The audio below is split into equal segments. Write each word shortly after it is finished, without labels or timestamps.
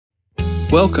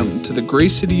Welcome to the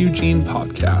Grace City Eugene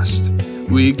podcast.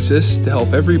 We exist to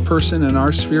help every person in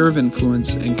our sphere of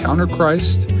influence encounter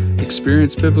Christ,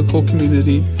 experience biblical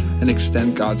community, and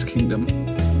extend God's kingdom.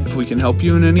 If we can help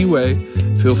you in any way,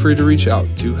 feel free to reach out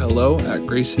to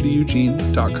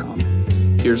hello@gracecityeugene.com.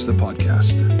 Here's the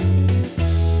podcast.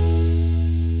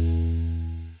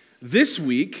 This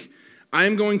week, I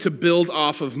am going to build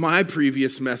off of my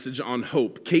previous message on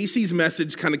hope. Casey's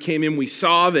message kind of came in. We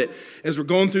saw that as we're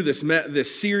going through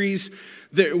this series,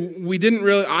 that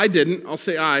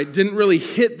I didn't really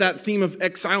hit that theme of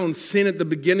exile and sin at the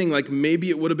beginning like maybe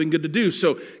it would have been good to do.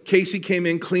 So Casey came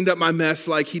in, cleaned up my mess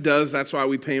like he does. That's why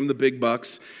we pay him the big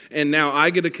bucks. And now I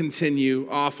get to continue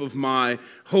off of my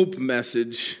hope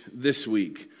message this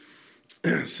week.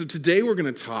 So today we're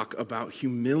going to talk about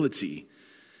humility.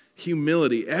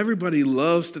 Humility. Everybody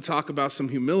loves to talk about some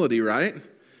humility, right?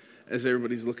 As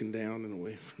everybody's looking down and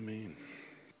away from me.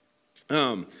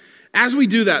 As we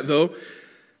do that, though,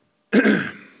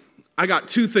 I got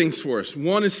two things for us.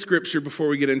 One is scripture before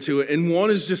we get into it, and one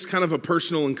is just kind of a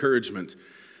personal encouragement.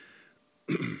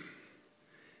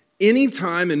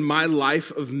 Anytime in my life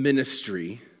of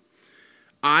ministry,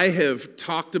 I have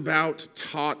talked about,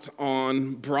 taught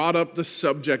on, brought up the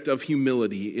subject of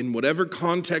humility in whatever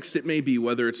context it may be,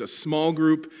 whether it's a small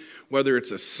group, whether it's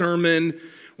a sermon,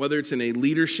 whether it's in a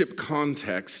leadership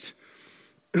context.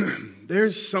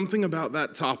 There's something about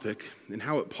that topic and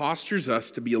how it postures us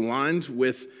to be aligned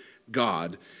with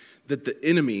God that the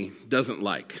enemy doesn't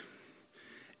like.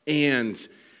 And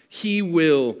he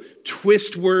will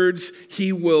twist words.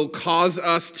 He will cause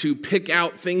us to pick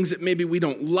out things that maybe we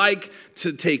don't like,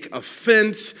 to take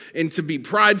offense, and to be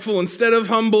prideful instead of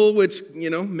humble, which,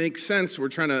 makes sense. We're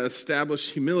trying to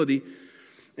establish humility.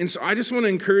 And so I just want to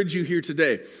encourage you here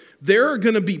today. There are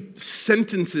going to be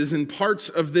sentences and parts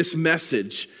of this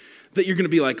message that you're going to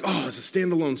be like, oh, it's a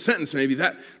standalone sentence maybe.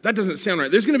 That doesn't sound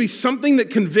right. There's going to be something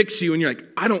that convicts you, and you're like,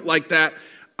 I don't like that.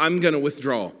 I'm going to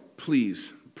withdraw.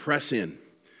 Please, press in.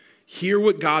 Hear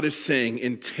what God is saying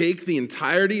and take the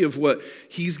entirety of what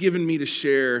he's given me to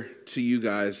share to you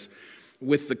guys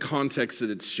with the context that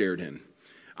it's shared in.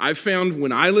 I've found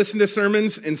when I listen to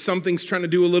sermons and something's trying to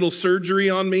do a little surgery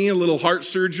on me, a little heart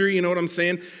surgery, you know what I'm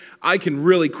saying? I can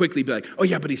really quickly be like, oh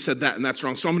yeah, but he said that and that's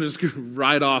wrong. So I'm going to just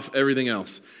write off everything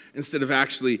else instead of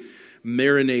actually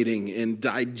marinating and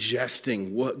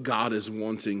digesting what God is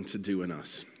wanting to do in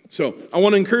us. So I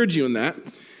want to encourage you in that.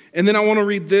 And then I want to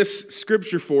read this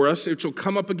scripture for us, which will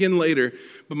come up again later,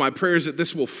 but my prayer is that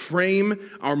this will frame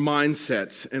our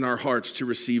mindsets and our hearts to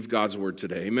receive God's word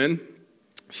today. Amen?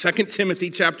 2 Timothy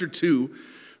chapter 2,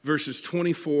 verses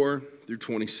 24 through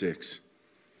 26.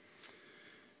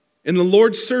 And the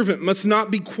Lord's servant must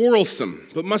not be quarrelsome,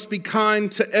 but must be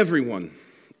kind to everyone,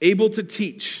 able to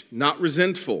teach, not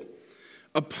resentful.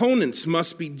 Opponents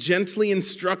must be gently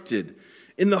instructed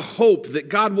in the hope that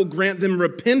God will grant them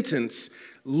repentance,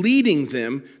 leading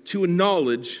them to a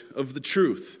knowledge of the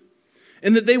truth,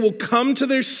 and that they will come to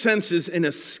their senses and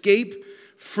escape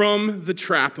from the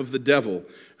trap of the devil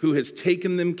who has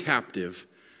taken them captive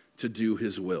to do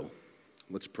his will.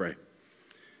 Let's pray.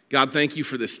 God, thank you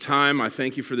for this time. I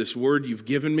thank you for this word you've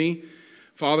given me.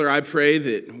 Father, I pray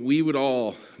that we would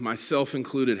all, myself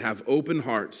included, have open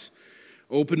hearts,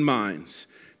 open minds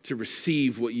to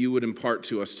receive what you would impart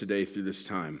to us today through this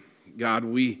time. God,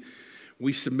 we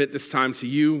submit this time to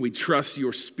you. We trust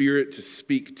your Spirit to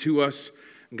speak to us.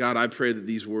 And God, I pray that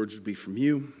these words would be from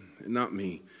you and not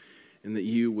me, and that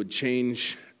you would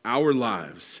change our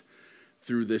lives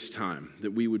through this time,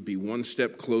 that we would be one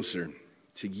step closer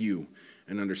to you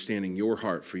and understanding your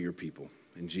heart for your people.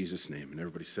 In Jesus' name. And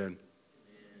everybody said,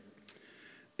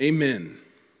 Amen.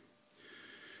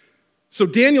 So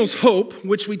Daniel's hope,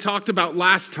 which we talked about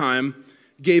last time,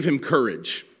 gave him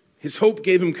courage. His hope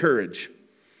gave him courage.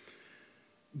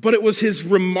 But it was his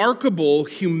remarkable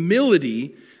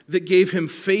humility that gave him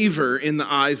favor in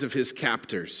the eyes of his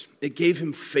captors. It gave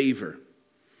him favor.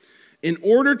 In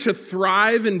order to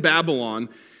thrive in Babylon,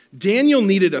 Daniel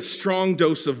needed a strong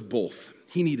dose of both.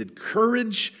 He needed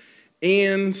courage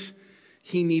and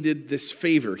he needed this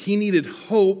favor. He needed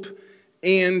hope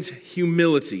and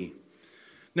humility.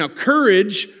 Now,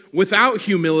 courage without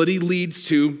humility leads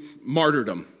to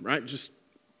martyrdom, right? Just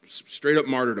straight up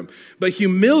martyrdom. But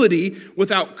humility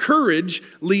without courage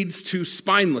leads to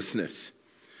spinelessness.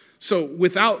 So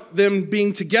without them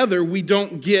being together, we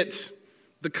don't get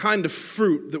the kind of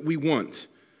fruit that we want.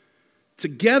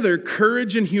 Together,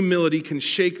 courage and humility can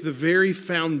shake the very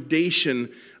foundation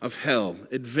of hell,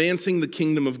 advancing the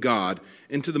kingdom of God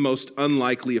into the most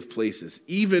unlikely of places,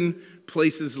 even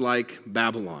places like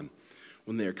Babylon,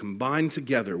 when they are combined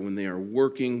together, when they are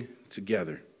working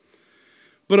together.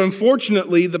 But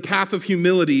unfortunately, the path of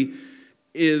humility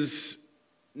is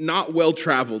not well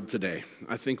traveled today.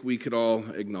 I think we could all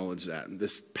acknowledge that.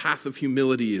 This path of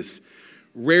humility is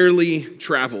rarely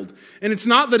traveled. And it's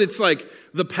not that it's like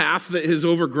the path that has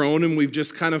overgrown and we've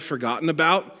just kind of forgotten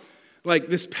about. Like,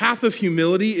 this path of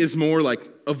humility is more like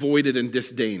avoided and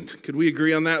disdained. Could we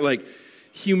agree on that? Like,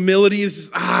 humility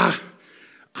is, I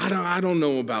don't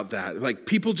know about that. Like,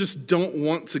 people just don't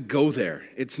want to go there.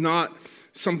 It's not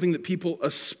something that people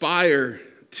aspire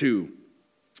to.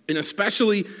 And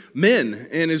especially men,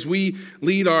 and as we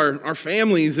lead our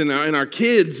families and our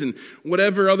kids and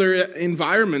whatever other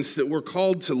environments that we're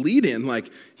called to lead in,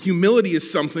 like, humility is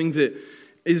something that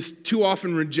is too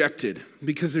often rejected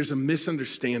because there's a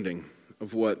misunderstanding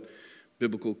of what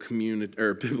biblical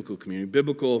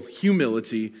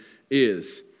humility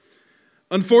is.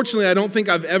 Unfortunately, I don't think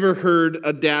I've ever heard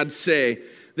a dad say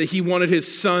that he wanted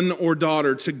his son or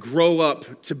daughter to grow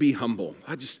up to be humble.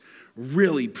 I just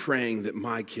really praying that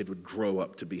my kid would grow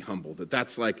up to be humble,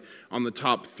 that's like on the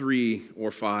top 3 or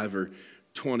 5 or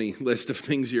 20 list of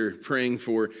things you're praying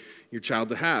for your child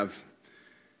to have.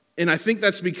 And I think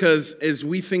that's because as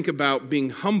we think about being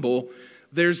humble,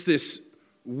 there's this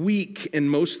weak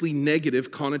and mostly negative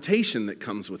connotation that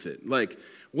comes with it. Like,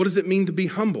 what does it mean to be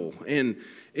humble? And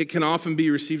it can often be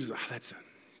received as,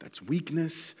 that's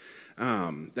weakness.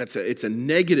 It's a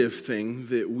negative thing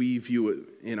that we view it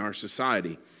in our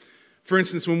society. For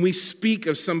instance, when we speak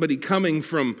of somebody coming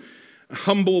from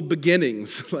humble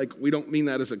beginnings, like, we don't mean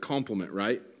that as a compliment,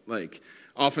 right? Like,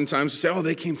 oftentimes we say, oh,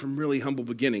 they came from really humble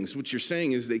beginnings. What you're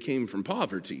saying is they came from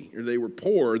poverty, or they were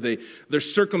poor, their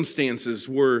circumstances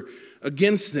were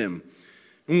against them.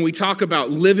 When we talk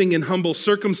about living in humble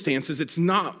circumstances, it's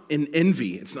not an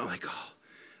envy. It's not like, oh,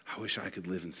 I wish I could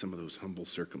live in some of those humble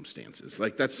circumstances.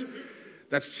 Like, that's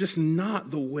just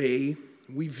not the way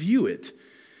we view it.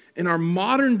 And our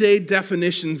modern day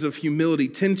definitions of humility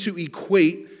tend to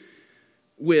equate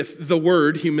with the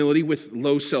word humility with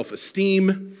low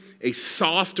self-esteem, a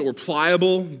soft or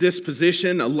pliable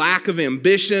disposition, a lack of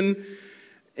ambition,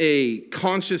 a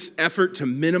conscious effort to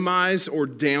minimize or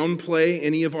downplay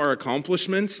any of our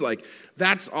accomplishments. Like,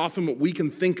 that's often what we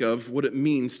can think of what it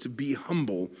means to be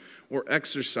humble or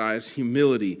exercise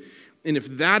humility. And if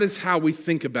that is how we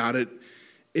think about it,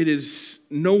 it is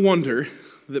no wonder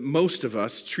that most of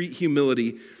us treat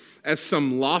humility as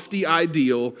some lofty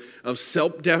ideal of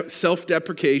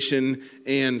self-deprecation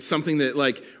and something that,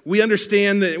 like, we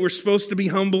understand that we're supposed to be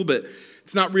humble, but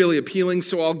it's not really appealing,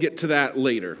 so I'll get to that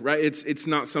later, right? It's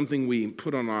not something we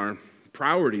put on our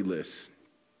priority list.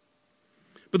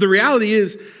 But the reality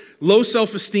is, low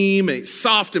self-esteem, a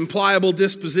soft and pliable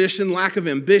disposition, lack of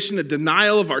ambition, a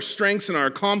denial of our strengths and our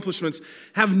accomplishments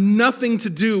have nothing to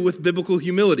do with biblical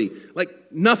humility.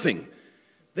 Like, nothing.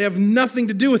 They have nothing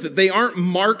to do with it. They aren't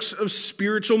marks of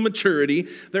spiritual maturity.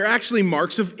 They're actually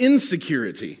marks of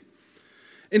insecurity.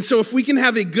 And so if we can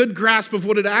have a good grasp of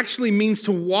what it actually means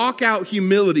to walk out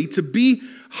humility, to be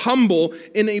humble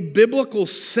in a biblical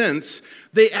sense,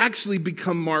 they actually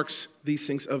become marks, these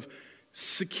things, of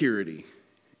security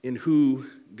in who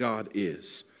God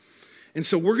is. And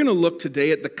so we're going to look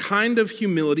today at the kind of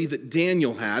humility that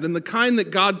Daniel had and the kind that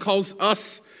God calls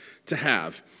us to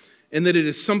have, and that it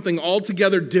is something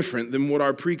altogether different than what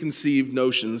our preconceived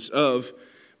notions of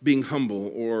being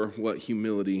humble or what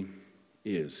humility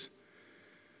is.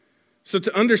 So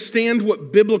to understand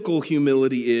what biblical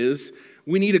humility is,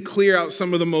 we need to clear out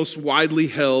some of the most widely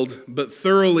held but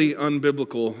thoroughly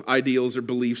unbiblical ideals or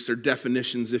beliefs or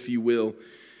definitions, if you will,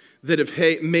 that have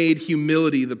made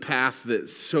humility the path that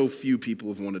so few people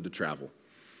have wanted to travel.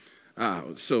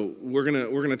 So we're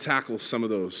gonna tackle some of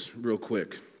those real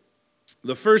quick.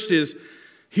 The first is,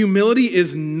 humility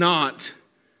is not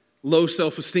low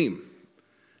self-esteem.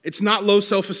 It's not low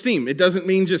self-esteem. It doesn't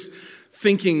mean just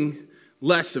thinking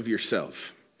less of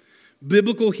yourself.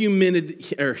 Biblical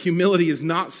humility is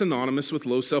not synonymous with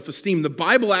low self-esteem. The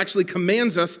Bible actually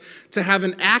commands us to have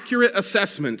an accurate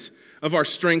assessment of our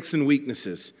strengths and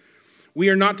weaknesses. We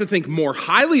are not to think more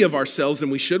highly of ourselves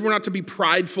than we should. We're not to be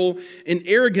prideful and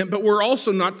arrogant, but we're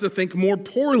also not to think more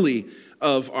poorly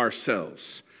of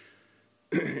ourselves.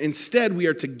 Instead, we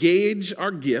are to gauge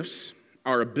our gifts,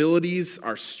 our abilities,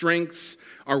 our strengths,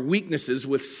 our weaknesses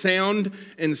with sound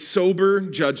and sober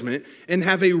judgment and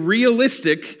have a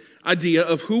realistic idea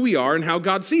of who we are and how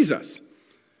God sees us.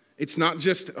 It's not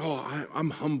just,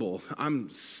 I'm humble. I'm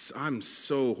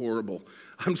so horrible.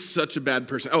 I'm such a bad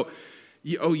person. Oh,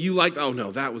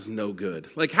 no, that was no good.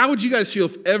 Like, how would you guys feel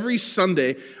if every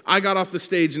Sunday I got off the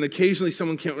stage and occasionally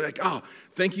someone came like, oh,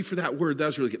 thank you for that word. That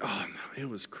was really good. Oh, no, it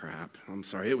was crap. I'm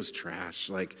sorry. It was trash.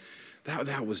 Like,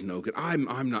 That was no good.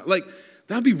 I'm not. Like,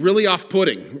 that'd be really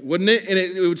off-putting, wouldn't it? And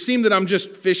it would seem that I'm just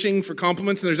fishing for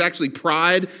compliments and there's actually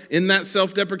pride in that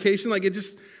self-deprecation. Like,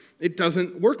 it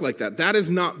doesn't work like that. That is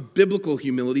not biblical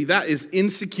humility. That is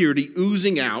insecurity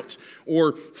oozing out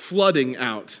or flooding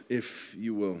out, if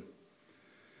you will.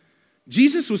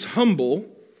 Jesus was humble,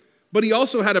 but he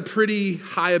also had a pretty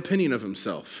high opinion of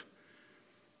himself.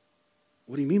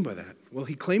 What do you mean by that? Well,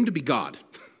 he claimed to be God.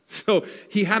 So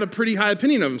he had a pretty high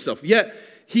opinion of himself. Yet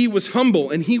he was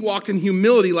humble and he walked in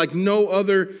humility like no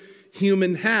other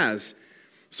human has.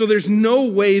 So there's no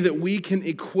way that we can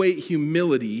equate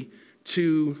humility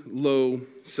to low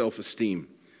self-esteem.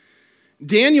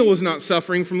 Daniel was not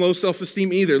suffering from low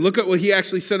self-esteem either. Look at what he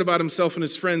actually said about himself and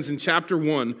his friends in chapter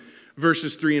 1,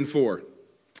 verses 3 and 4.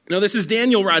 Now, this is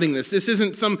Daniel writing this. This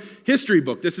isn't some history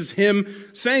book. This is him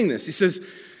saying this. He says,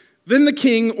 "Then the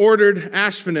king ordered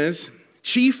Ashpenaz,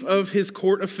 chief of his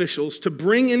court officials, to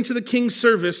bring into the king's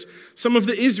service some of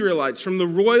the Israelites from the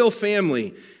royal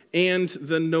family and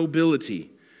the nobility,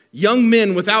 young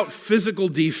men without physical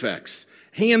defects,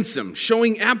 handsome,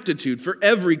 showing aptitude for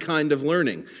every kind of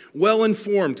learning,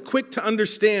 well-informed, quick to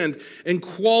understand, and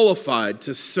qualified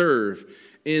to serve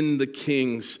in the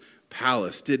king's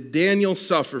palace." Did Daniel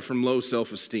suffer from low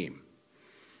self-esteem?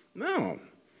 No.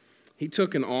 He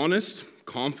took an honest,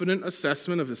 confident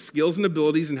assessment of his skills and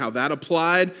abilities and how that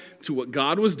applied to what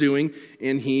God was doing,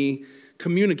 and he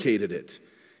communicated it.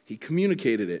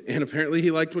 And apparently he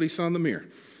liked what he saw in the mirror.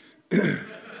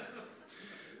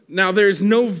 Now, there's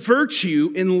no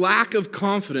virtue in lack of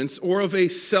confidence or of a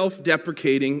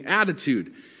self-deprecating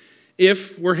attitude.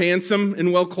 If we're handsome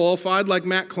and well-qualified like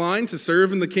Matt Klein to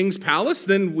serve in the king's palace,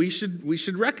 then we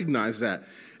should recognize that.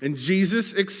 And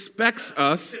Jesus expects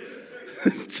us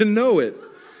to know it.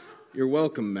 You're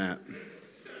welcome, Matt.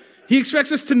 He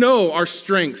expects us to know our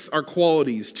strengths, our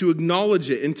qualities, to acknowledge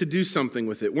it and to do something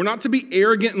with it. We're not to be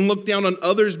arrogant and look down on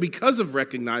others because of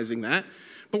recognizing that,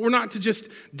 but we're not to just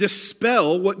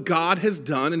dispel what God has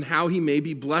done and how he may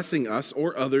be blessing us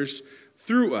or others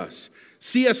through us.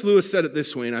 C.S. Lewis said it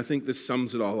this way, and I think this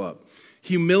sums it all up.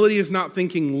 Humility is not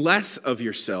thinking less of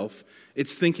yourself,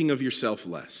 it's thinking of yourself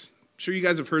less. I'm sure you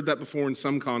guys have heard that before in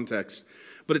some context,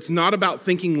 but it's not about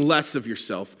thinking less of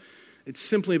yourself. It's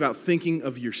simply about thinking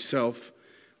of yourself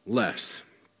less.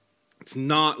 It's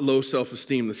not low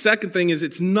self-esteem. The second thing is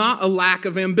it's not a lack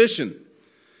of ambition.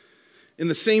 In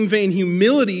the same vein,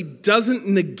 humility doesn't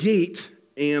negate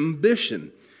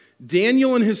ambition.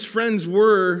 Daniel and his friends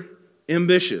were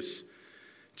ambitious.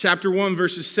 Chapter 1,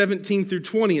 verses 17 through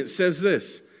 20, it says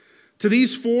this: "To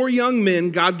these 4 young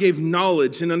men, God gave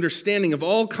knowledge and understanding of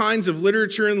all kinds of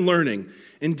literature and learning,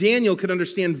 and Daniel could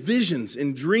understand visions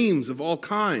and dreams of all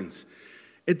kinds.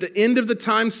 At the end of the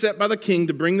time set by the king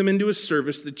to bring them into his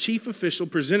service, the chief official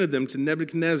presented them to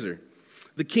Nebuchadnezzar.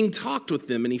 The king talked with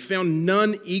them, and he found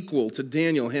none equal to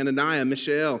Daniel, Hananiah,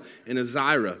 Mishael, and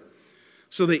Azariah.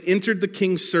 So they entered the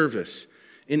king's service.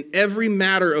 In every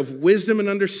matter of wisdom and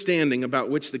understanding about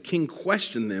which the king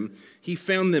questioned them, he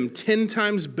found them 10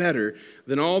 times better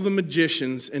than all the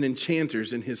magicians and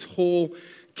enchanters in his whole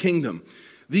kingdom."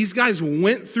 These guys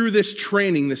went through this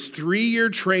training, this 3-year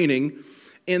training,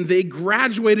 and they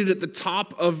graduated at the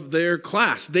top of their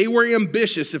class. They were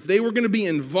ambitious. If they were going to be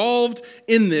involved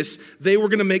in this, they were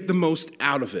going to make the most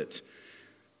out of it.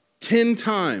 10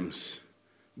 times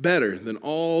better than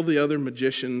all the other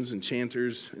magicians,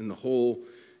 enchanters in the whole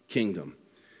kingdom.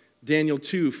 Daniel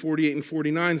 2, 48 and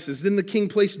 49 says, "Then the king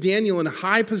placed Daniel in a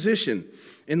high position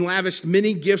and lavished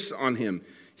many gifts on him.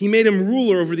 He made him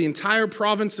ruler over the entire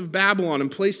province of Babylon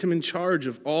and placed him in charge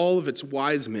of all of its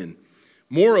wise men.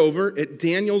 Moreover, at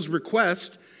Daniel's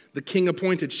request, the king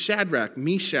appointed Shadrach,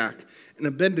 Meshach, and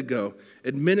Abednego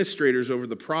administrators over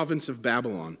the province of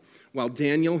Babylon, while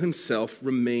Daniel himself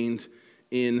remained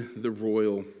in the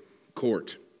royal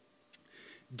court."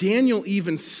 Daniel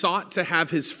even sought to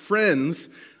have his friends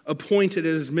appointed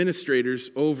as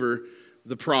administrators over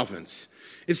the province.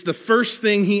 It's the first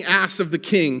thing he asks of the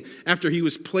king after he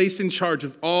was placed in charge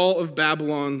of all of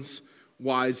Babylon's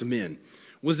wise men,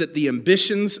 was that the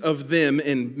ambitions of them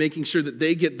and making sure that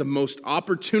they get the most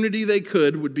opportunity they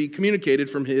could would be communicated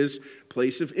from his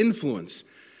place of influence.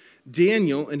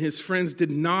 Daniel and his friends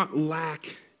did not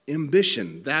lack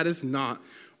ambition. That is not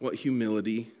what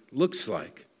humility looks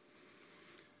like.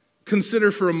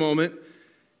 Consider for a moment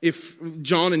if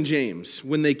John and James,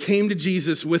 when they came to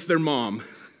Jesus with their mom,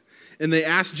 and they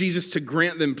asked Jesus to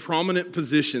grant them prominent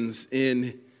positions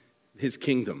in his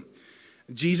kingdom.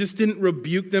 Jesus didn't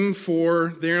rebuke them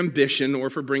for their ambition or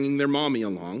for bringing their mommy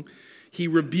along. He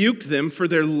rebuked them for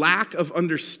their lack of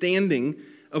understanding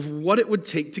of what it would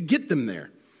take to get them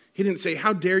there. He didn't say,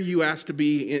 how dare you ask to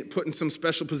be put in some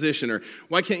special position? Or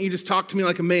why can't you just talk to me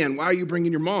like a man? Why are you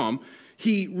bringing your mom?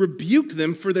 He rebuked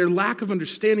them for their lack of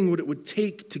understanding what it would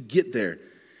take to get there.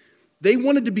 They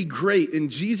wanted to be great, and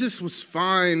Jesus was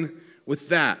fine with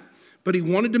that. But he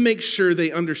wanted to make sure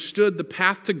they understood the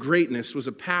path to greatness was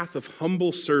a path of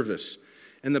humble service.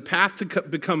 And the path to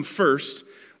become first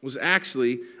was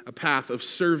actually a path of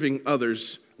serving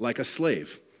others like a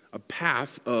slave, a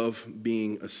path of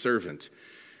being a servant.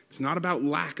 It's not about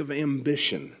lack of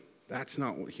ambition. That's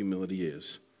not what humility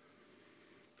is.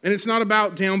 And it's not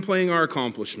about downplaying our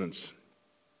accomplishments.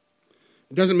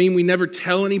 It doesn't mean we never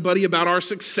tell anybody about our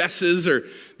successes or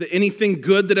that anything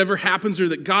good that ever happens or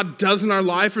that God does in our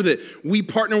life or that we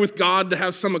partner with God to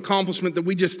have some accomplishment that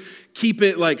we just keep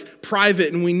it like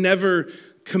private and we never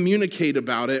communicate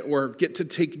about it or get to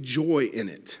take joy in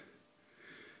it.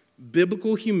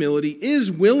 Biblical humility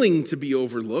is willing to be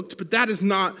overlooked, but that is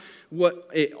not what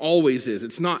it always is.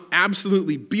 It's not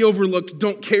absolutely be overlooked,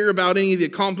 don't care about any of the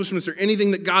accomplishments or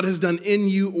anything that God has done in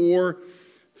you or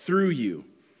through you.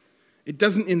 It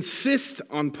doesn't insist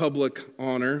on public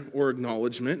honor or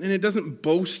acknowledgement, and it doesn't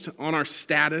boast on our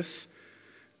status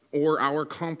or our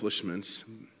accomplishments,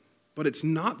 but it's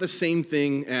not the same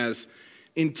thing as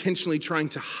intentionally trying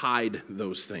to hide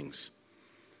those things.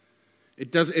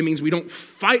 It means we don't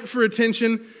fight for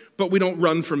attention, but we don't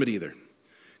run from it either.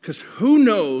 Because who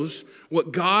knows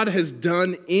what God has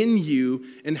done in you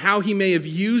and how he may have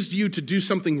used you to do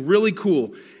something really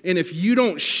cool. And if you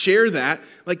don't share that,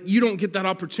 like you don't get that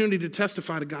opportunity to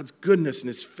testify to God's goodness and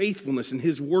his faithfulness and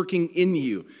his working in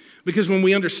you. Because when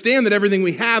we understand that everything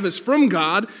we have is from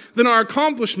God, then our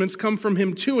accomplishments come from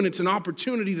him too, and it's an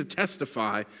opportunity to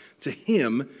testify to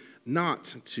him,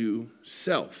 not to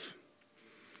self.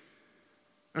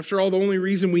 After all, the only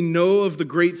reason we know of the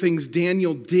great things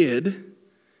Daniel did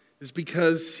is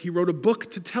because he wrote a book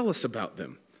to tell us about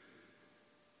them.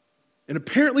 And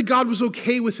apparently God was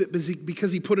okay with it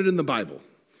because he put it in the Bible.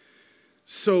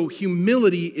 So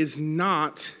humility is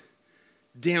not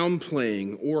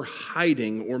downplaying or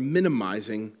hiding or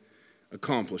minimizing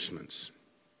accomplishments.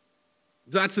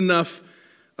 That's enough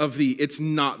of the it's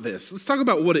not this. Let's talk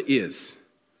about what it is.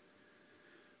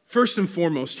 First and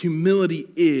foremost, humility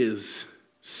is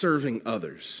serving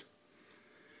others.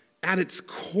 At its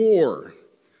core,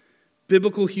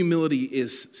 biblical humility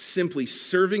is simply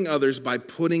serving others by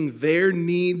putting their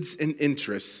needs and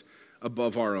interests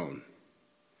above our own.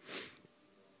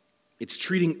 It's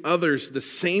treating others the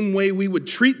same way we would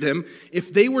treat them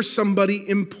if they were somebody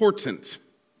important.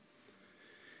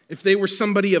 If they were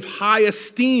somebody of high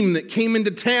esteem that came into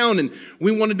town and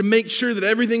we wanted to make sure that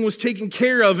everything was taken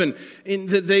care of and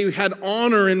that they had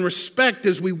honor and respect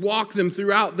as we walk them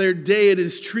throughout their day, it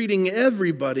is treating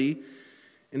everybody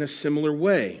in a similar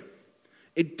way.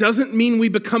 It doesn't mean we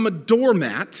become a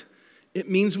doormat. It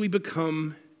means we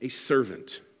become a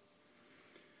servant.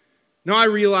 Now, I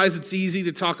realize it's easy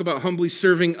to talk about humbly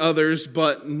serving others,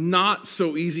 but not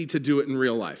so easy to do it in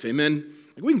real life. Amen?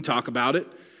 We can talk about it.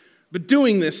 But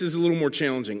doing this is a little more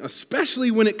challenging,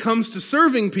 especially when it comes to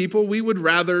serving people we would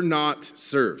rather not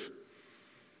serve.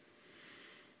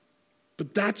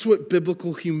 But that's what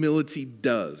biblical humility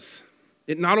does.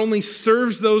 It not only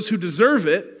serves those who deserve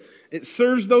it, it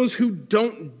serves those who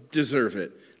don't deserve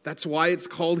it. That's why it's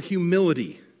called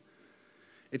humility.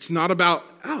 It's not about,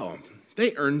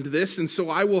 they earned this, and so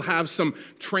I will have some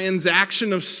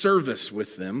transaction of service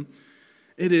with them.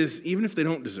 It is, even if they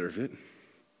don't deserve it,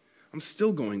 I'm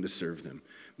still going to serve them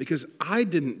because I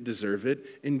didn't deserve it,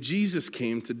 and Jesus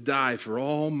came to die for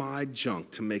all my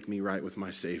junk to make me right with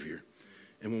my Savior.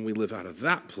 And when we live out of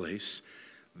that place,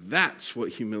 that's what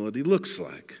humility looks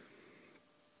like.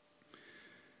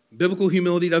 Biblical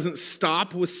humility doesn't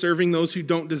stop with serving those who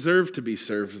don't deserve to be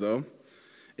served, though.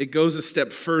 It goes a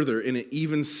step further, and it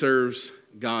even serves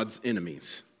God's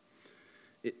enemies.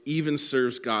 It even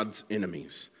serves God's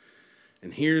enemies.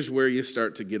 And here's where you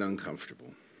start to get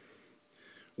uncomfortable.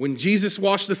 When Jesus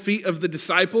washed the feet of the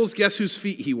disciples, guess whose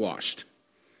feet he washed?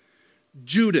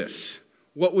 Judas.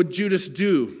 What would Judas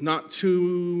do not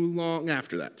too long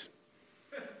after that?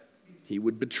 He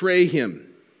would betray him.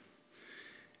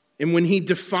 And when he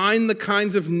defined the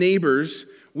kinds of neighbors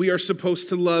we are supposed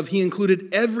to love, he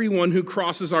included everyone who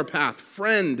crosses our path,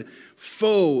 friend,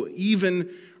 foe, even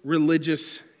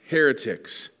religious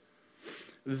heretics.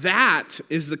 That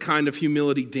is the kind of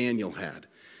humility Daniel had,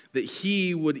 that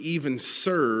he would even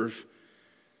serve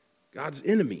God's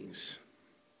enemies.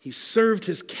 He served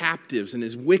his captives and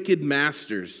his wicked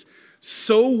masters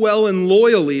so well and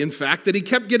loyally, in fact, that he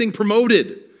kept getting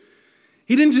promoted.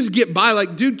 He didn't just get by,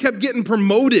 dude kept getting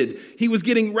promoted. He was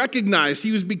getting recognized.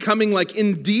 He was becoming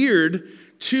endeared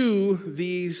to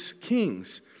these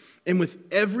kings. And with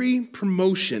every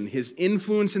promotion, his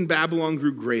influence in Babylon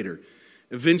grew greater,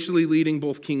 eventually leading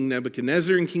both King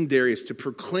Nebuchadnezzar and King Darius to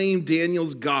proclaim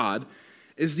Daniel's God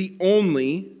as the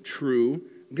only true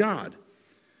God.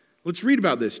 Let's read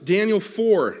about this. Daniel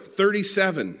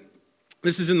 4:37.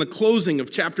 This is in the closing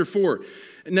of chapter 4.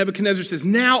 And Nebuchadnezzar says,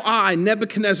 "Now I,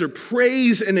 Nebuchadnezzar,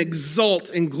 praise and exalt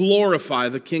and glorify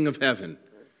the King of heaven,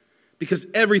 because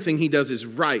everything he does is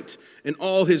right, and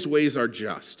all his ways are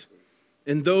just.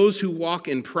 And those who walk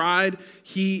in pride,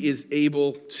 he is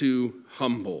able to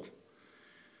humble."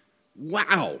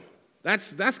 Wow,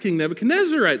 that's King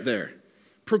Nebuchadnezzar right there,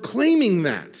 proclaiming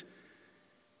that.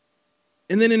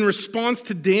 And then in response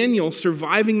to Daniel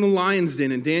surviving the lion's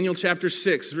den in Daniel chapter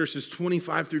 6, verses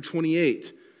 25 through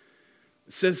 28,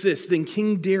 it says this, "Then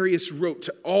King Darius wrote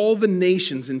to all the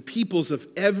nations and peoples of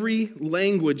every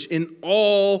language in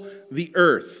all the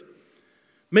earth,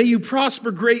 'May you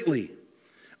prosper greatly.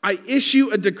 I issue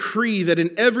a decree that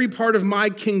in every part of my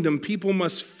kingdom people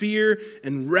must fear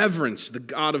and reverence the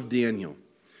God of Daniel.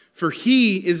 For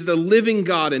he is the living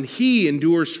God and he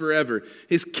endures forever.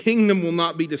 His kingdom will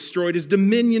not be destroyed. His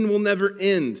dominion will never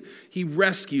end. He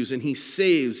rescues and he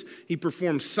saves. He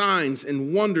performs signs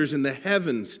and wonders in the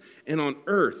heavens and on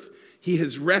earth. He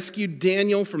has rescued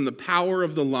Daniel from the power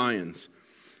of the lions.'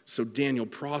 So Daniel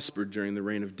prospered during the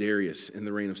reign of Darius and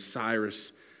the reign of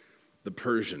Cyrus the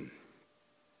Persian."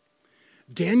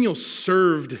 Daniel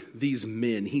served these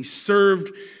men. He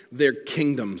served their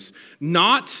kingdoms,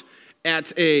 not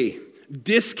at a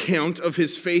discount of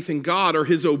his faith in God or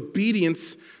his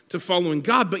obedience to following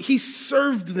God, but he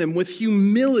served them with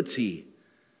humility.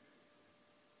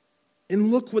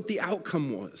 And look what the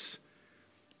outcome was.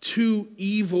 2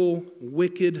 evil,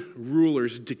 wicked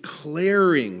rulers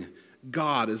declaring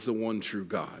God as the one true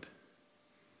God.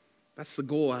 That's the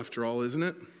goal after all, isn't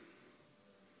it?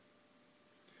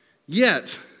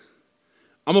 Yet,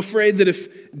 I'm afraid that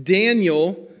if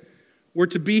Daniel were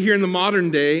to be here in the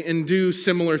modern day and do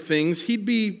similar things, he'd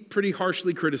be pretty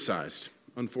harshly criticized,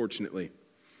 unfortunately.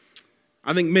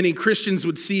 I think many Christians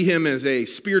would see him as a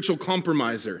spiritual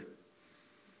compromiser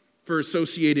for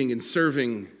associating and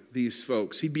serving these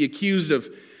folks. He'd be accused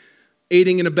of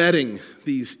aiding and abetting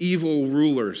these evil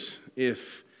rulers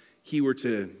if he were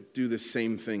to do the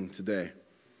same thing today.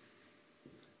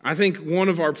 I think one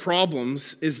of our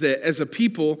problems is that as a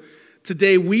people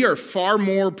today, we are far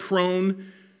more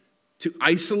prone to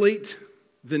isolate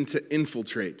than to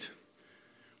infiltrate.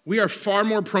 We are far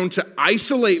more prone to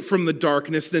isolate from the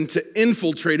darkness than to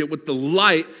infiltrate it with the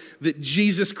light that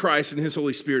Jesus Christ and his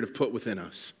Holy Spirit have put within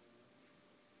us.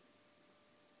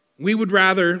 We would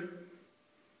rather,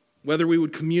 whether we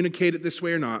would communicate it this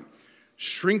way or not,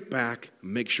 shrink back,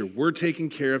 make sure we're taken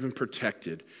care of and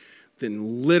protected,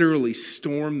 than literally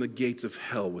storm the gates of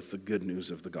hell with the good news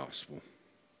of the gospel.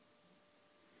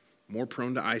 More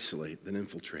prone to isolate than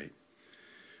infiltrate.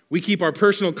 We keep our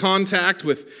personal contact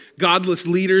with godless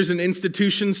leaders and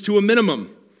institutions to a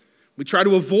minimum. We try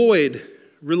to avoid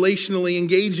relationally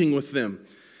engaging with them.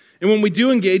 And when we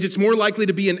do engage, it's more likely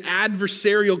to be an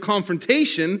adversarial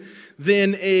confrontation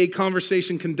than a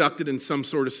conversation conducted in some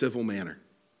sort of civil manner.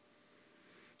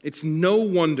 It's no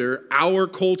wonder our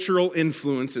cultural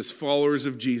influence as followers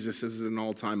of Jesus is at an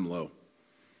all-time low,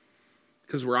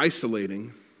 because we're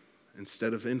isolating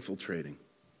instead of infiltrating.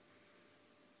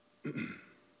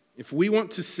 If we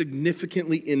want to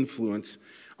significantly influence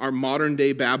our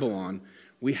modern-day Babylon,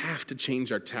 we have to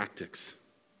change our tactics.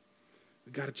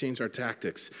 We've got to change our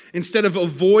tactics. Instead of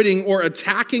avoiding or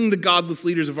attacking the godless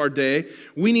leaders of our day,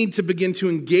 we need to begin to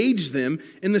engage them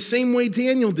in the same way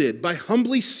Daniel did, by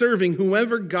humbly serving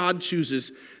whoever God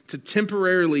chooses to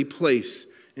temporarily place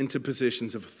into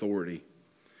positions of authority.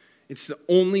 It's the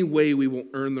only way we will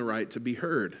earn the right to be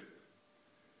heard.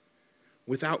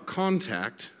 Without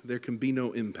contact, there can be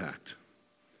no impact.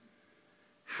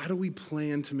 How do we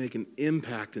plan to make an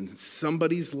impact in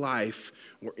somebody's life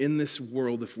or in this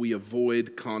world if we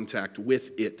avoid contact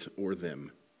with it or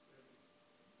them?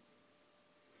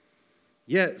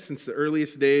 Yet, since the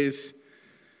earliest days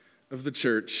of the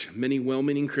church, many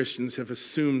well-meaning Christians have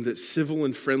assumed that civil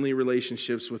and friendly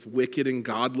relationships with wicked and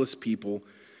godless people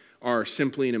are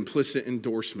simply an implicit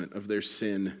endorsement of their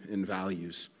sin and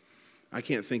values. I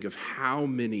can't think of how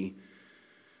many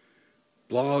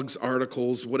blogs,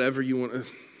 articles, whatever you want,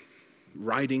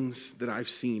 writings that I've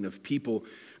seen of people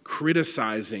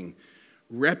criticizing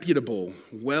reputable,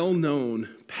 well-known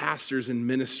pastors and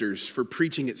ministers for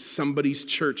preaching at somebody's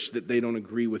church that they don't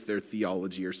agree with their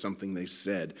theology or something they've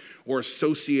said, or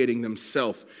associating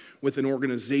themselves with an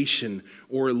organization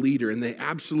or a leader, and they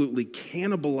absolutely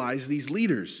cannibalize these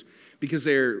leaders because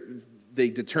they're they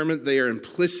determine that they are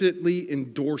implicitly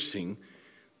endorsing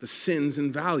the sins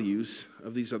and values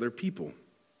of these other people.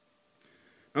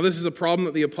 Now, this is a problem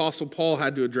that the Apostle Paul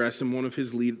had to address in one of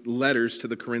his letters to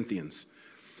the Corinthians.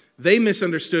 They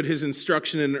misunderstood his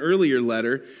instruction in an earlier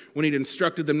letter when he'd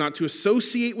instructed them not to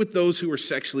associate with those who were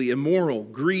sexually immoral,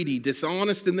 greedy,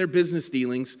 dishonest in their business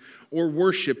dealings, or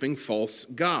worshiping false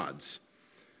gods.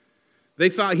 They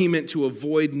thought he meant to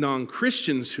avoid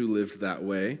non-Christians who lived that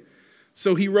way,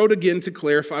 so he wrote again to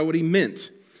clarify what he meant.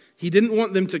 He didn't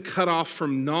want them to cut off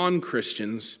from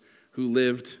non-Christians who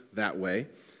lived that way.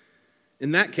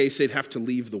 In that case, they'd have to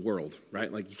leave the world,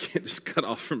 right? Like, you can't just cut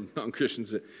off from non-Christians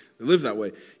that live that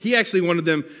way. He actually wanted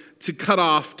them to cut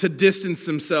off, to distance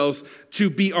themselves,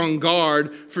 to be on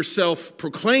guard for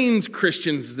self-proclaimed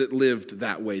Christians that lived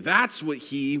that way. That's what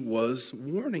he was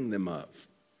warning them of.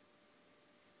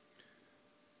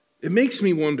 It makes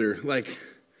me wonder,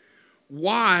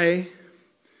 why,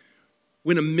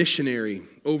 when a missionary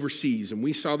overseas, and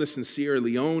we saw this in Sierra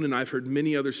Leone, and I've heard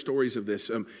many other stories of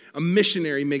this, a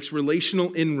missionary makes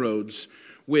relational inroads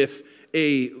with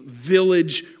a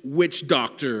village witch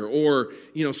doctor or,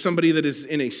 somebody that is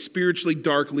in a spiritually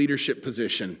dark leadership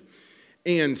position.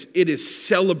 And it is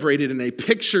celebrated, and a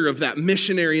picture of that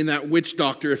missionary and that witch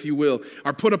doctor, if you will,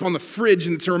 are put up on the fridge,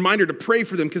 and it's a reminder to pray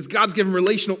for them because God's given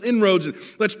relational inroads, and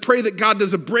let's pray that God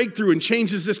does a breakthrough and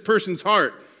changes this person's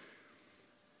heart.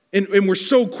 And we're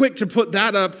so quick to put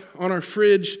that up on our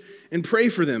fridge and pray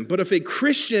for them. But if a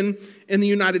Christian in the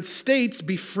United States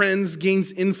befriends,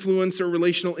 gains influence or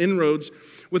relational inroads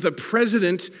with a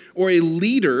president or a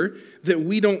leader that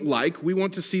we don't like, we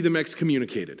want to see them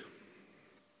excommunicated.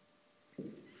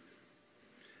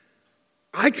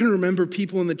 I can remember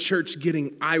people in the church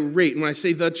getting irate. And when I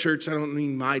say the church, I don't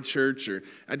mean my church, or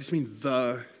I just mean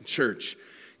the church.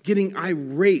 Getting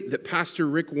irate that Pastor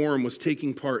Rick Warren was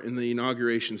taking part in the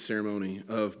inauguration ceremony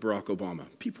of Barack Obama.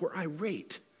 People were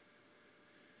irate.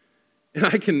 And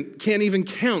I can't even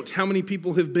count how many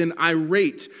people have been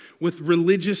irate with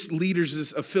religious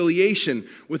leaders' affiliation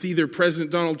with either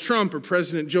President Donald Trump or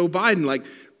President Joe Biden.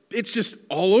 It's just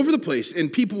all over the place.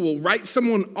 And people will write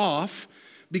someone off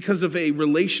because of a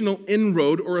relational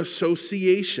inroad or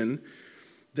association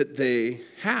that they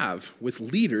have with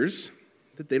leaders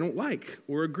that they don't like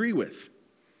or agree with.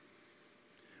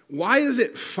 Why is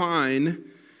it fine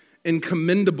and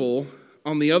commendable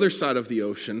on the other side of the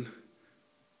ocean,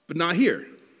 but not here?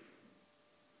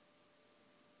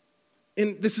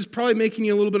 And this is probably making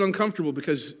you a little bit uncomfortable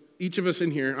because each of us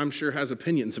in here, I'm sure, has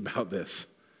opinions about this.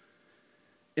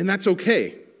 And that's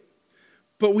okay.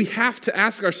 But we have to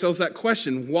ask ourselves that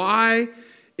question. Why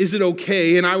is it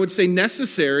okay, and I would say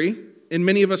necessary, and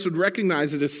many of us would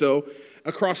recognize it as so,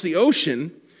 across the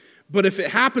ocean, but if it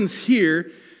happens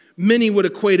here, many would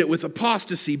equate it with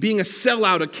apostasy, being a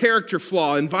sellout, a character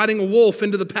flaw, inviting a wolf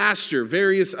into the pasture,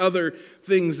 various other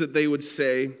things that they would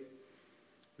say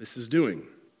this is doing.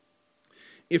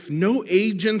 If no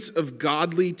agents of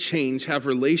godly change have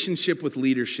relationship with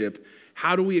leadership,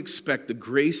 how do we expect the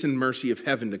grace and mercy of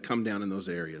heaven to come down in those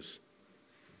areas?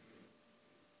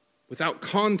 Without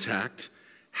contact,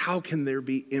 how can there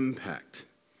be impact?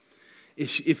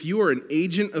 If you are an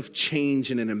agent of change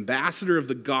and an ambassador of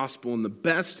the gospel and the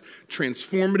best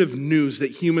transformative news that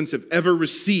humans have ever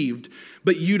received,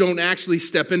 but you don't actually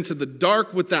step into the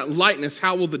dark with that lightness,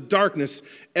 how will the darkness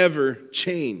ever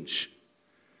change?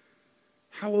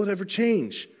 How will it ever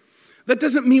change? That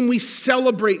doesn't mean we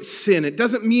celebrate sin. It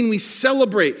doesn't mean we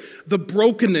celebrate the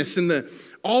brokenness and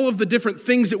all of the different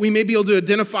things that we may be able to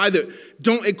identify that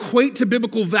don't equate to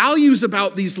biblical values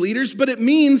about these leaders, but it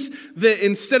means that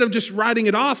instead of just writing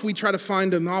it off, we try to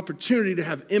find an opportunity to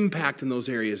have impact in those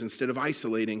areas instead of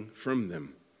isolating from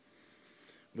them.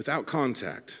 Without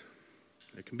contact,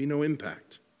 there can be no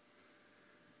impact.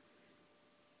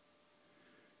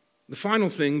 The final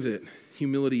thing that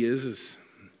humility is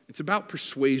it's about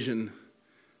persuasion,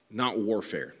 not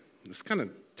warfare. This kind of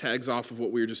tags off of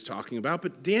what we were just talking about,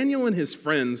 but Daniel and his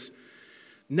friends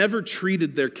never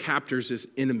treated their captors as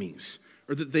enemies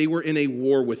or that they were in a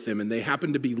war with them and they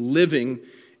happened to be living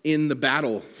in the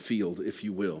battlefield, if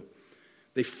you will.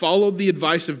 They followed the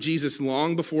advice of Jesus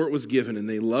long before it was given, and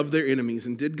they loved their enemies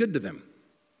and did good to them.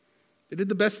 They did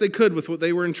the best they could with what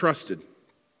they were entrusted.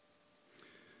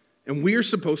 And we are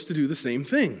supposed to do the same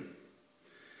thing.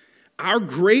 Our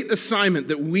great assignment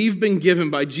that we've been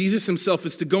given by Jesus himself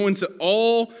is to go into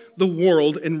all the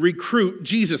world and recruit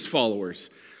Jesus followers,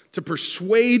 to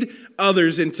persuade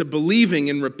others into believing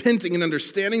and repenting and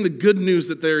understanding the good news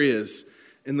that there is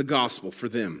in the gospel for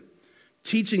them,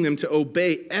 teaching them to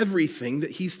obey everything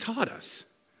that he's taught us.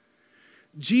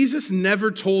 Jesus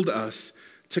never told us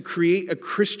to create a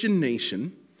Christian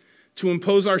nation, to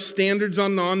impose our standards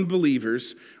on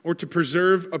non-believers, or to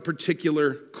preserve a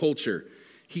particular culture.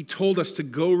 He told us to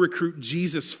go recruit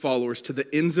Jesus followers to the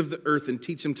ends of the earth and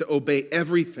teach them to obey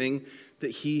everything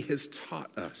that he has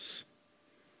taught us.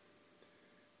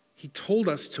 He told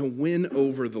us to win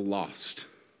over the lost.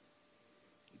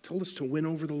 He told us to win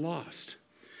over the lost.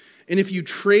 And if you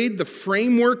trade the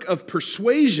framework of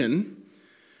persuasion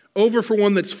over for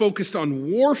one that's focused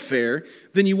on warfare,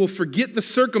 then you will forget the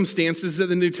circumstances that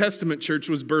the New Testament church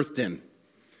was birthed in.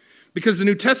 Because the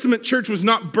New Testament church was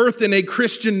not birthed in a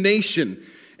Christian nation.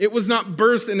 It was not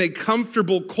birthed in a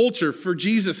comfortable culture for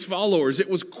Jesus followers. It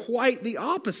was quite the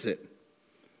opposite.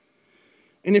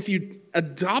 And if you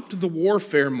adopt the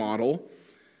warfare model,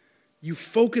 you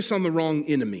focus on the wrong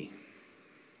enemy.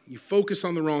 You focus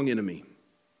on the wrong enemy.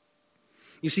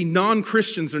 You see,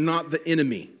 non-Christians are not the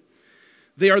enemy.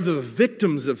 They are the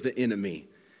victims of the enemy,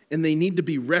 and they need to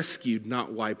be rescued,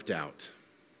 not wiped out.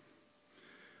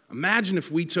 Imagine if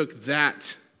we took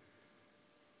that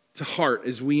to heart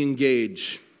as we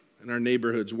engage in our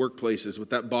neighborhoods, workplaces,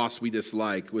 with that boss we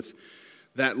dislike, with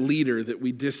that leader that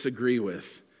we disagree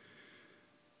with.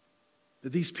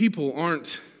 That these people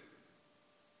aren't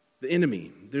the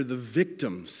enemy. They're the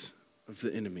victims of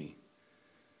the enemy.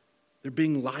 They're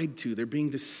being lied to. They're being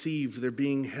deceived. They're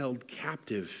being held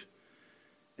captive.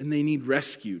 And they need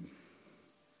rescued.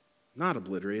 Not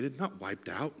obliterated, not wiped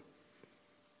out.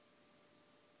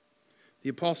 The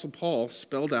Apostle Paul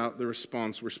spelled out the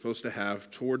response we're supposed to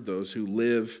have toward those who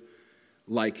live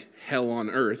like hell on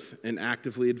earth and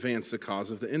actively advance the cause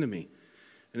of the enemy.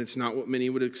 And it's not what many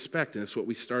would expect, and it's what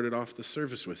we started off the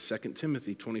service with, 2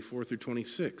 Timothy 24 through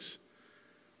 26.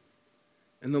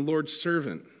 And the Lord's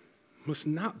servant must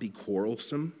not be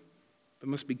quarrelsome, but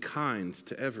must be kind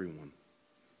to everyone,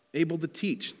 able to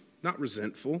teach, not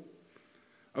resentful.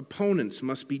 Opponents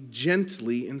must be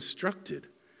gently instructed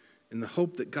in the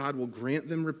hope that God will grant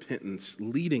them repentance,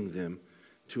 leading them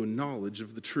to a knowledge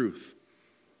of the truth,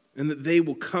 and that they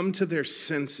will come to their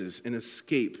senses and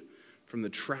escape from the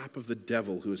trap of the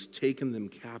devil who has taken them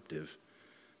captive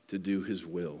to do his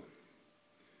will.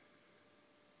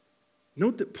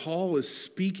 Note that Paul is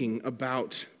speaking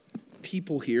about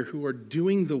people here who are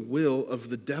doing the will of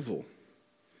the devil.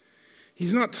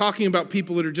 He's not talking about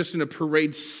people that are just in a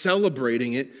parade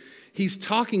celebrating it. He's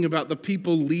talking about the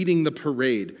people leading the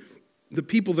parade, the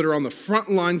people that are on the front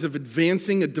lines of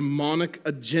advancing a demonic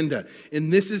agenda.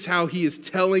 And this is how he is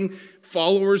telling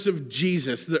followers of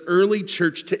Jesus, the early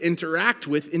church, to interact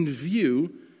with and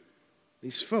view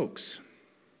these folks.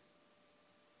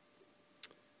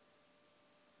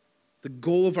 The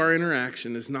goal of our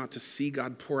interaction is not to see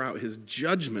God pour out his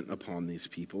judgment upon these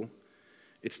people.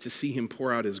 It's to see him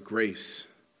pour out his grace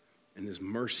and his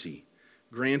mercy,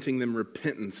 granting them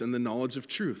repentance and the knowledge of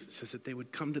truth. It says that they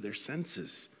would come to their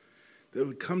senses. They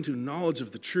would come to knowledge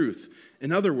of the truth.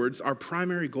 In other words, our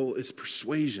primary goal is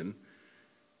persuasion,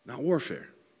 not warfare.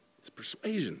 It's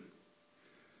persuasion.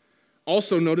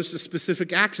 Also, notice the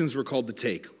specific actions we're called to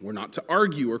take. We're not to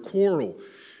argue or quarrel.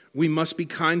 We must be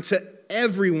kind to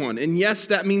everyone. And yes,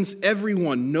 that means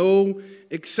everyone, no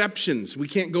exceptions. We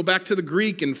can't go back to the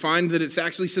Greek and find that it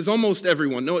actually says almost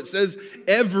everyone. No, it says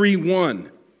everyone.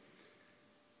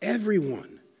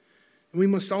 Everyone. And we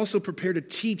must also prepare to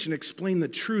teach and explain the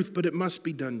truth, but it must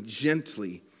be done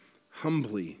gently,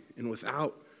 humbly, and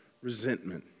without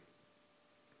resentment.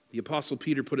 The Apostle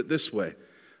Peter put it this way: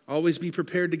 always be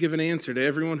prepared to give an answer to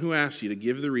everyone who asks you to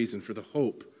give the reason for the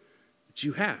hope that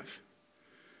you have.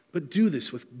 But do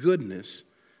this with goodness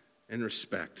and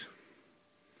respect.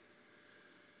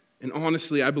 And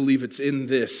honestly, I believe it's in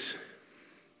this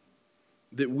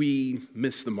that we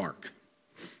miss the mark.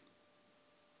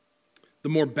 The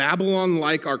more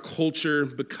Babylon-like our culture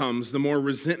becomes, the more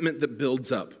resentment that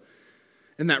builds up.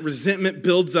 And that resentment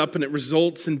builds up and it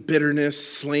results in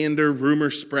bitterness, slander,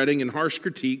 rumor spreading, and harsh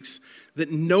critiques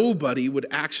that nobody would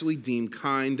actually deem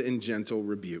kind and gentle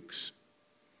rebukes.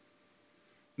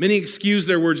 Many excuse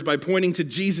their words by pointing to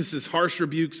Jesus' harsh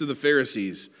rebukes of the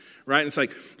Pharisees, right? And it's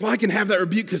like, well, I can have that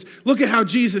rebuke because look at how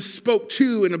Jesus spoke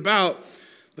to and about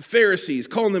the Pharisees,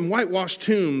 calling them whitewashed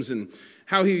tombs and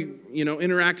how he,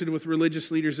 interacted with religious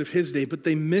leaders of his day. But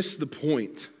they miss the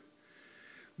point.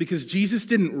 Because Jesus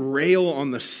didn't rail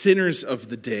on the sinners of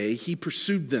the day, he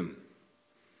pursued them.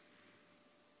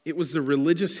 It was the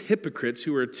religious hypocrites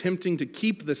who were attempting to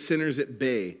keep the sinners at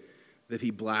bay that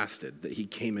he blasted, that he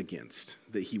came against,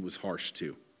 that he was harsh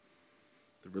to.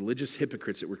 The religious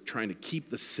hypocrites that were trying to keep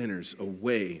the sinners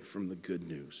away from the good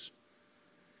news.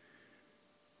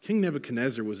 King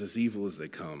Nebuchadnezzar was as evil as they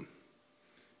come.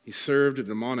 He served a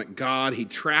demonic god. He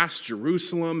trashed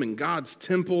Jerusalem and God's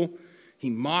temple. He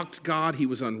mocked God. He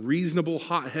was unreasonable,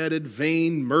 hot-headed,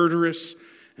 vain, murderous,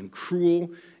 and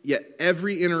cruel. Yet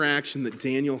every interaction that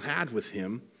Daniel had with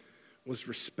him was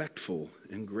respectful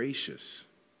and gracious.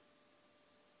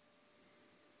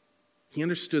 He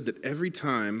understood that every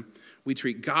time we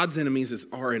treat God's enemies as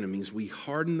our enemies, we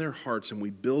harden their hearts and we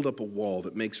build up a wall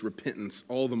that makes repentance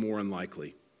all the more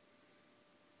unlikely.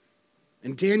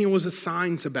 And Daniel was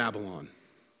assigned to Babylon.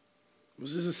 It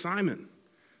was his assignment.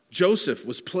 Joseph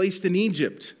was placed in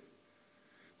Egypt.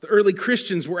 The early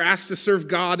Christians were asked to serve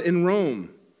God in Rome.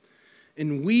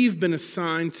 And we've been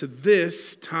assigned to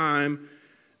this time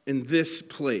in this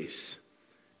place.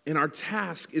 And our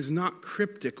task is not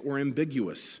cryptic or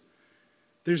ambiguous.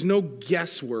 There's no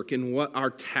guesswork in what our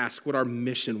task, what our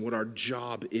mission, what our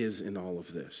job is in all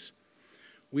of this.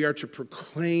 We are to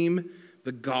proclaim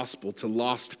the gospel to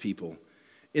lost people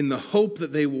in the hope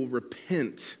that they will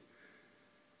repent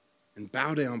and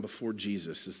bow down before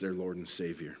Jesus as their Lord and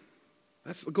Savior.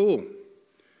 That's the goal.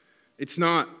 It's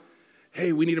not,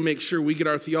 hey, we need to make sure we get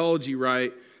our theology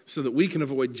right so that we can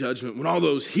avoid judgment when all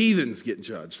those heathens get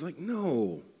judged. Like,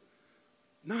 no,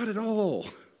 not at all.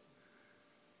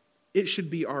 It should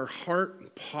be our heart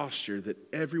and posture that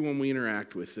everyone we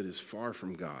interact with that is far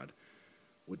from God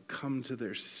would come to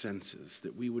their senses,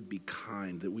 that we would be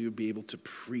kind, that we would be able to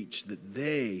preach, that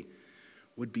they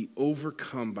would be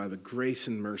overcome by the grace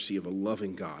and mercy of a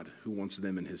loving God who wants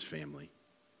them in his family.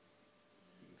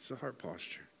 It's a heart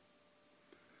posture.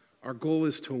 Our goal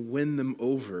is to win them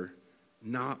over,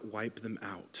 not wipe them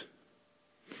out.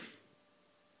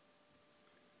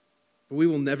 But we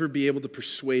will never be able to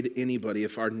persuade anybody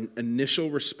if our initial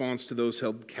response to those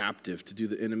held captive to do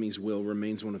the enemy's will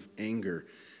remains one of anger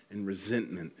and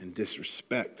resentment and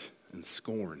disrespect and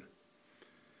scorn.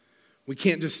 We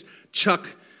can't just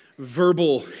chuck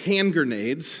verbal hand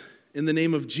grenades in the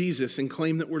name of Jesus and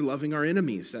claim that we're loving our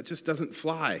enemies. That just doesn't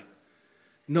fly.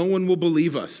 No one will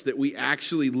believe us that we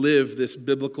actually live this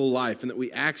biblical life and that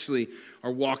we actually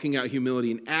are walking out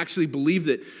humility and actually believe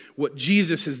that what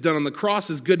Jesus has done on the cross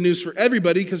is good news for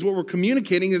everybody, because what we're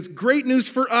communicating is great news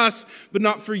for us, but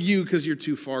not for you because you're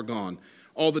too far gone,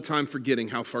 all the time forgetting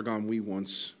how far gone we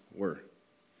once were.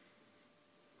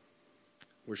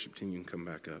 Worship team, you can come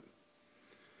back up.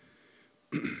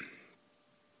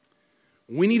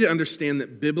 We need to understand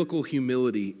that biblical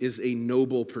humility is a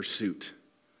noble pursuit.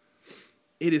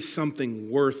 It is something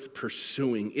worth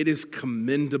pursuing. It is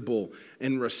commendable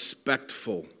and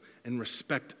respectful and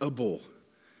respectable.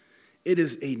 It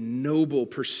is a noble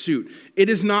pursuit. It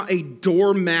is not a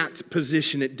doormat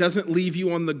position. It doesn't leave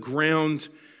you on the ground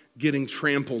getting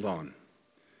trampled on.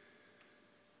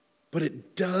 But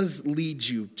it does lead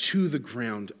you to the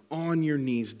ground on your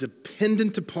knees,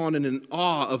 dependent upon and in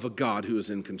awe of a God who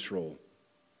is in control,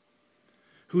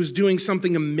 who is doing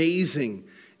something amazing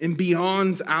and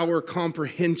beyond our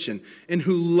comprehension, and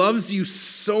who loves you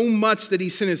so much that he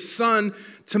sent his son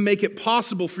to make it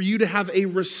possible for you to have a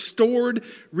restored,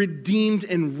 redeemed,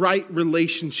 and right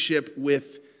relationship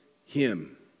with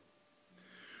him.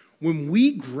 When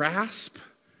we grasp,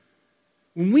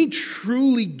 when we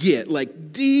truly get,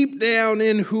 like deep down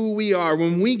in who we are,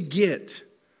 when we get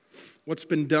what's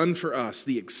been done for us,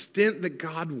 the extent that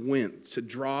God went to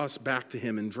draw us back to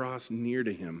him and draw us near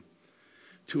to him,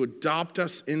 to adopt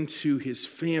us into his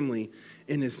family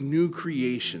and his new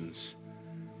creations,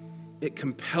 it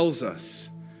compels us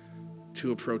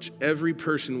to approach every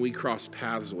person we cross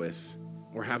paths with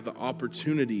or have the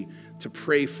opportunity to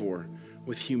pray for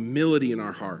with humility in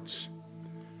our hearts,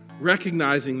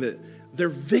 recognizing that they're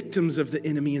victims of the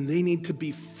enemy and they need to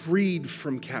be freed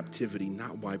from captivity,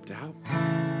 not wiped out.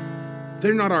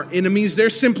 They're not our enemies. They're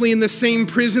simply in the same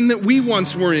prison that we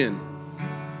once were in.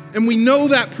 And we know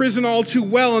that prison all too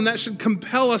well, and that should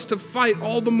compel us to fight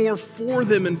all the more for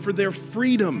them and for their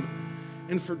freedom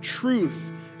and for truth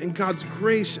and God's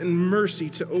grace and mercy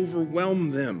to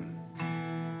overwhelm them.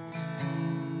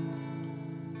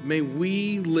 May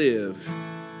we live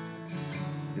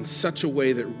in such a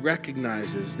way that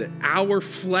recognizes that our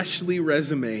fleshly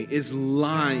resume is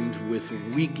lined with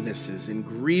weaknesses and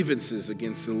grievances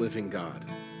against the living God.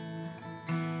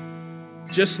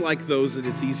 Just like those that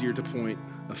it's easier to point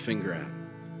a finger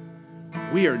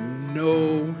at. We are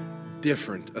no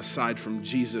different aside from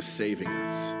Jesus saving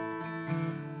us.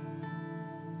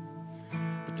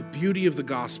 But the beauty of the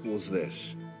gospel is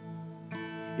this.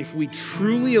 If we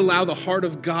truly allow the heart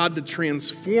of God to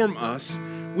transform us,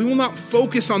 we will not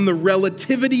focus on the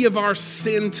relativity of our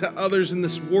sin to others in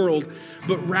this world,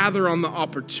 but rather on the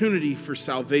opportunity for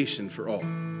salvation for all.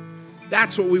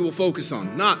 That's what we will focus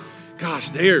on, not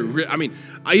gosh,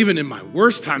 even in my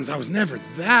worst times, I was never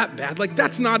that bad. Like,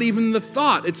 that's not even the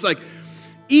thought. It's like,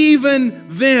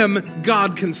 even them,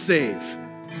 God can save.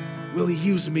 Will he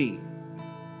use me?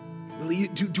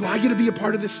 Do I get to be a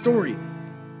part of this story?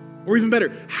 Or even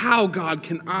better, how, God,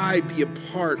 can I be a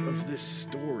part of this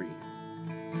story?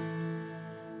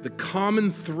 The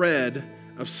common thread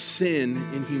of sin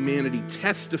in humanity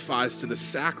testifies to the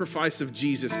sacrifice of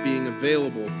Jesus being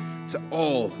available to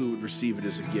all who would receive it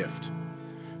as a gift,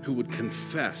 who would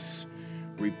confess,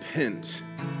 repent,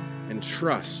 and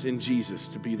trust in Jesus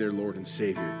to be their Lord and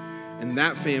Savior. And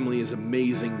that, family, is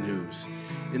amazing news.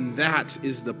 And that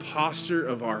is the posture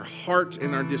of our heart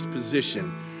and our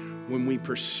disposition when we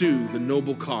pursue the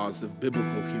noble cause of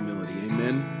biblical humility.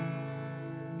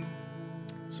 Amen?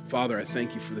 So, Father, I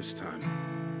thank you for this time.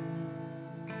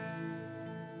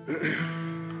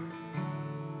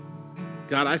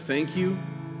 God, I thank you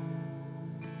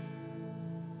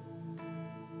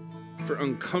for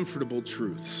uncomfortable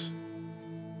truths.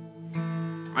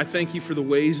 I thank you for the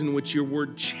ways in which your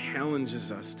word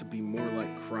challenges us to be more like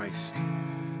Christ,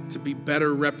 to be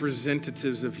better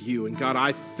representatives of you. And God,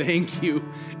 I thank you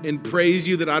and praise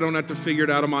you that I don't have to figure it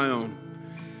out on my own,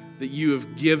 that you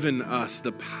have given us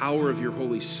the power of your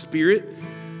Holy Spirit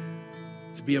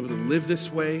to be able to live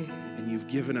this way, and you've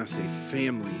given us a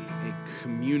family, a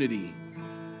community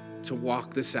to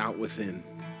walk this out within.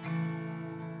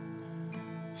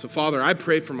 So, Father, I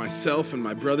pray for myself and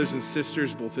my brothers and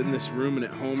sisters, both in this room and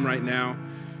at home right now,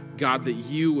 God, that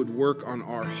you would work on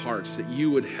our hearts, that you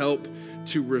would help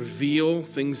to reveal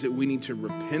things that we need to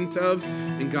repent of,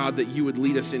 and God, that you would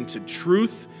lead us into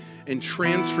truth and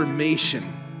transformation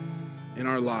in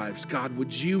our lives. God,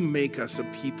 would you make us a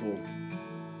people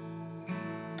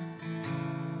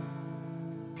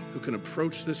who can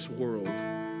approach this world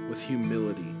with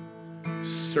humility,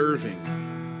 serving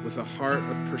with a heart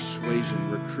of persuasion,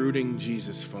 recruiting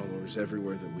Jesus followers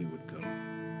everywhere that we would go.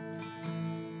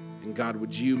 And God,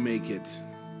 would you make it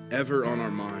ever on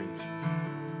our mind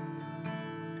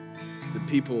the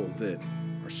people that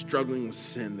are struggling with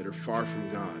sin, that are far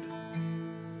from God,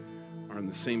 are in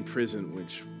the same prison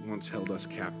which once held us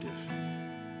captive.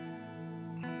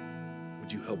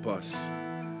 Would you help us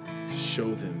to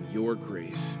show them your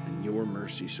grace and your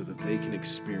mercy so that they can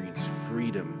experience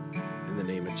freedom in the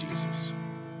name of Jesus?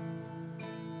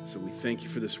 So we thank you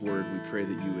for this word. We pray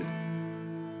that you would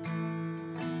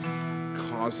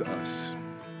cause us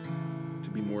to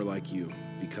be more like you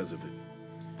because of it.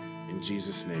 In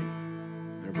Jesus' name.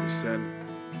 Everybody said,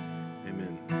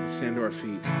 amen. Let's stand to our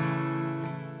feet.